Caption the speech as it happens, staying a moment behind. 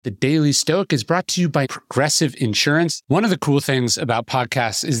The Daily Stoic is brought to you by Progressive Insurance. One of the cool things about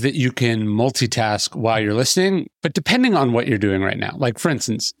podcasts is that you can multitask while you're listening, but depending on what you're doing right now. Like, for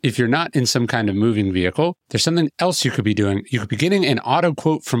instance, if you're not in some kind of moving vehicle, there's something else you could be doing. You could be getting an auto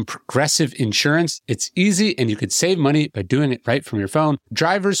quote from Progressive Insurance. It's easy, and you could save money by doing it right from your phone.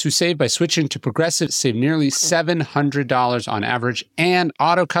 Drivers who save by switching to Progressive save nearly $700 on average, and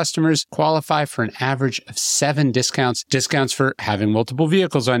auto customers qualify for an average of 7 discounts. Discounts for having multiple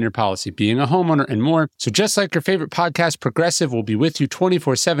vehicles on your policy, being a homeowner, and more. So just like your favorite podcast, Progressive will be with you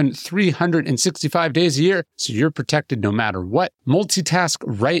 24/7, 365 days a year, so you're protected no matter what. Multitask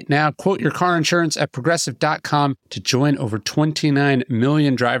right now. Quote your car insurance at Progressive.com to join over 29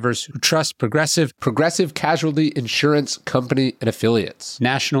 million drivers who trust Progressive. Progressive Casualty Insurance Company and Affiliates.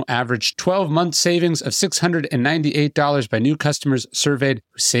 National average 12-month savings of $698 by new customers surveyed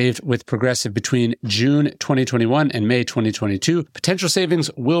who saved with Progressive between June 2021 and May 2022. Potential savings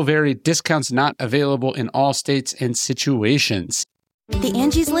will vary. Discounts not available in all states and situations. The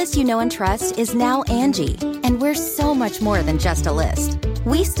Angie's List you know and trust is now Angie, and we're so much more than just a list.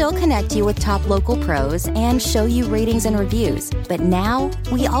 We still connect you with top local pros and show you ratings and reviews, but now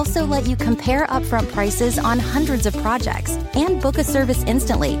we also let you compare upfront prices on hundreds of projects and book a service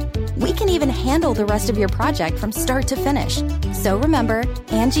instantly. We can even handle the rest of your project from start to finish. So remember,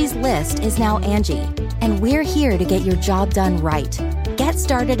 Angie's List is now Angie, and we're here to get your job done right. Get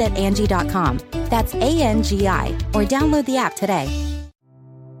started at Angie.com. That's ANGI, or download the app today.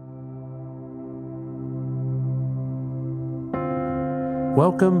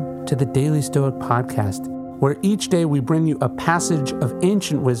 Welcome to the Daily Stoic Podcast, where each day we bring you a passage of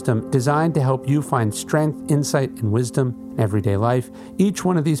ancient wisdom designed to help you find strength, insight, and wisdom in everyday life. Each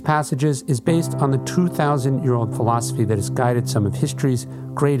one of these passages is based on the 2,000-year-old philosophy that has guided some of history's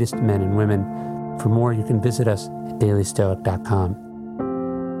greatest men and women. For more, you can visit us at dailystoic.com.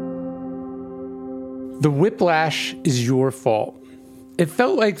 The whiplash is your fault. It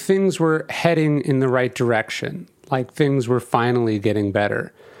felt like things were heading in the right direction, like things were finally getting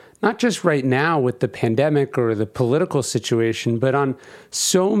better. Not just right now with the pandemic or the political situation, but on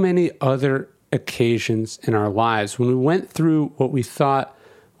so many other occasions in our lives when we went through what we thought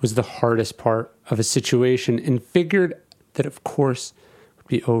was the hardest part of a situation and figured that, of course, it would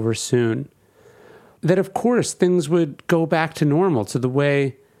be over soon. That, of course, things would go back to normal, to the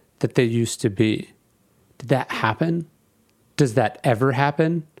way that they used to be. Did that happen? Does that ever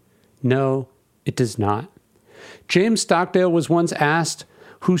happen? No, it does not. James Stockdale was once asked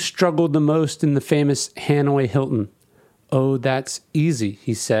who struggled the most in the famous Hanoi Hilton. Oh, that's easy,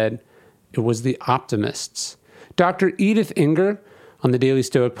 he said. It was the optimists. Dr. Edith Inger, on the Daily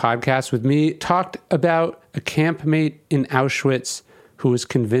Stoic podcast with me, talked about a campmate in Auschwitz who was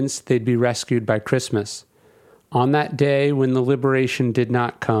convinced they'd be rescued by Christmas. On that day when the liberation did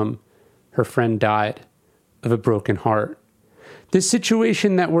not come, her friend died of a broken heart. This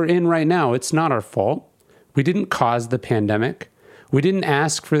situation that we're in right now, it's not our fault. We didn't cause the pandemic. We didn't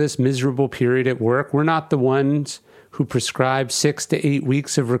ask for this miserable period at work. We're not the ones who prescribed 6 to 8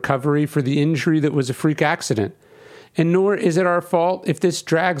 weeks of recovery for the injury that was a freak accident. And nor is it our fault if this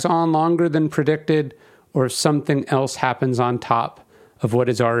drags on longer than predicted or if something else happens on top of what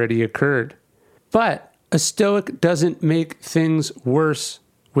has already occurred. But a Stoic doesn't make things worse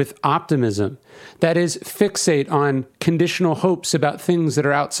with optimism. That is, fixate on conditional hopes about things that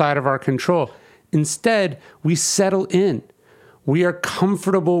are outside of our control. Instead, we settle in. We are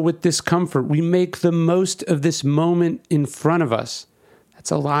comfortable with discomfort. We make the most of this moment in front of us.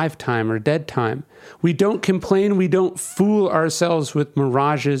 That's alive time or dead time. We don't complain. We don't fool ourselves with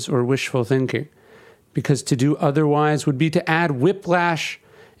mirages or wishful thinking, because to do otherwise would be to add whiplash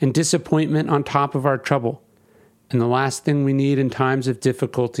and disappointment on top of our trouble. And the last thing we need in times of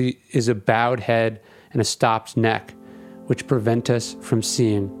difficulty is a bowed head and a stopped neck, which prevent us from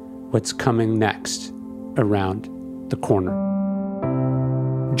seeing what's coming next around the corner.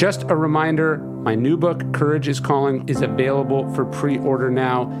 Just a reminder, my new book, Courage is Calling, is available for pre-order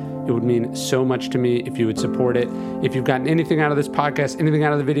now. It would mean so much to me if you would support it. If you've gotten anything out of this podcast, anything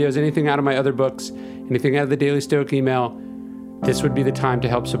out of the videos, anything out of my other books, anything out of the Daily Stoic email, this would be the time to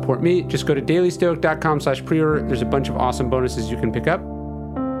help support me. Just go to dailystoic.com/preorder. There's a bunch of awesome bonuses you can pick up.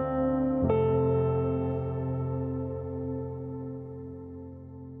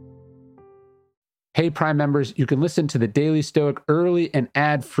 Hey, Prime members, you can listen to the Daily Stoic early and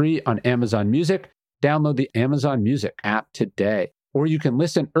ad-free on Amazon Music. Download the Amazon Music app today. Or you can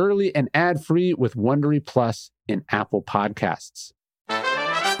listen early and ad-free with Wondery Plus in Apple Podcasts.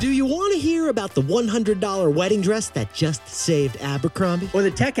 Do you want to hear about the $100 wedding dress that just saved Abercrombie? Or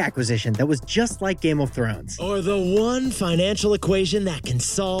the tech acquisition that was just like Game of Thrones? Or the one financial equation that can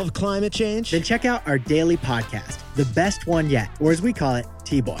solve climate change? Then check out our daily podcast, The Best One Yet, or as we call it,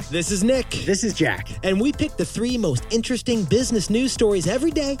 T-Boy. This is Nick. This is Jack. And we pick the 3 most interesting business news stories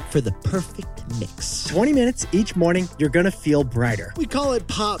every day for the perfect mix. 20 minutes each morning, you're going to feel brighter. We call it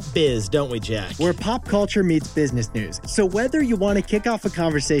Pop Biz, don't we, Jack? Where pop culture meets business news. So whether you want to kick off a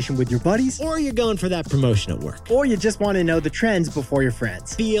conversation with your buddies, or you're going for that promotion at work, or you just want to know the trends before your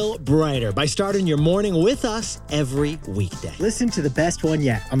friends, feel brighter by starting your morning with us every weekday. Listen to The Best One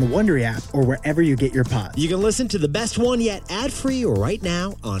Yet on the Wondery app or wherever you get your pods. You can listen to The Best One Yet ad-free right now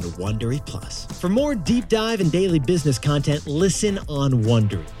on Wondery Plus. For more deep dive and daily business content, listen on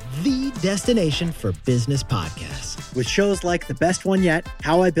Wondery, the destination for business podcasts. With shows like The Best One Yet,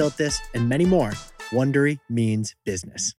 How I Built This, and many more, Wondery means business.